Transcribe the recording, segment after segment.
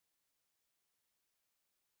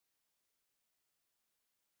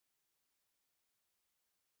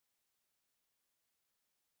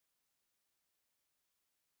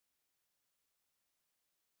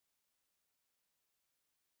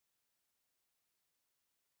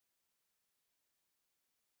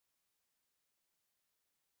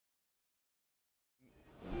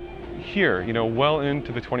here, well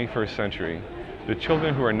into the 21st century, the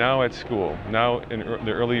children who are now at school, now in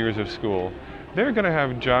the early years of school, they're going to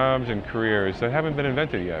have jobs and careers that haven't been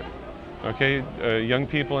invented yet. Okay, young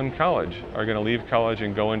people in college are going to leave college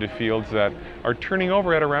and go into fields that are turning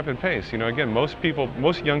over at a rapid pace. Again, most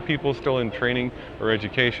young people still in training or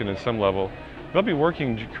education at some level, they'll be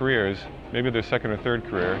working careers, maybe their second or third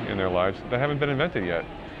career in their lives, that haven't been invented yet.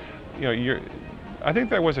 I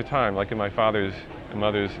think there was a time, like in my father's and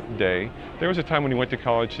mother's day, there was a time when you went to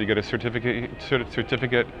college to get a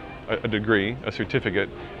certificate, a degree, a certificate,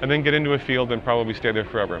 and then get into a field and probably stay there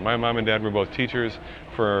forever. My mom and dad were both teachers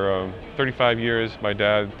for 35 years, my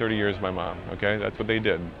dad 30 years, my mom, okay? That's what they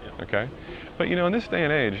did, okay? But in this day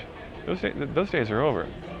and age, those days are over.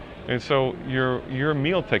 And so your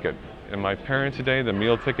meal ticket, in my parents' day, the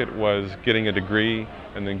meal ticket was getting a degree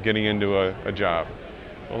and then getting into a job.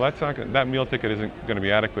 Well, that meal ticket isn't going to be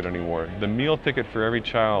adequate anymore. The meal ticket for every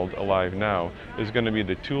child alive now is going to be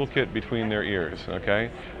the toolkit between their ears, okay?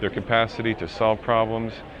 Their capacity to solve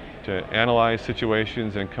problems, to analyze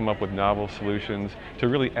situations and come up with novel solutions, to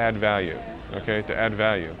really add value, okay? To add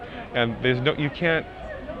value. And you can't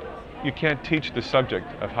teach the subject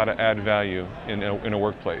of how to add value in a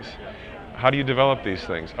workplace. How do you develop these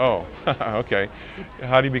things? Oh, okay.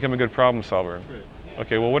 How do you become a good problem solver?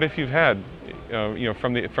 Okay, well, what if you've had,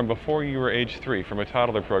 from before you were age 3, from a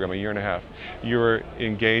toddler program, a year and a half, you were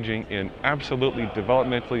engaging in absolutely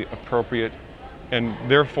developmentally appropriate and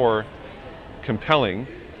therefore compelling,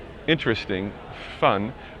 interesting,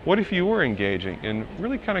 fun. What if you were engaging in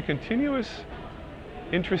really kind of continuous,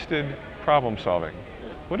 interested problem solving?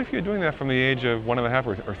 What if you're doing that from the age of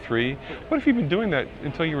 1.5 or 3? What if you've been doing that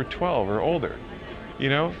until you were 12 or older?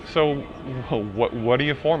 So what are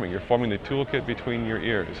you forming? You're forming the toolkit between your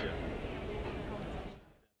ears.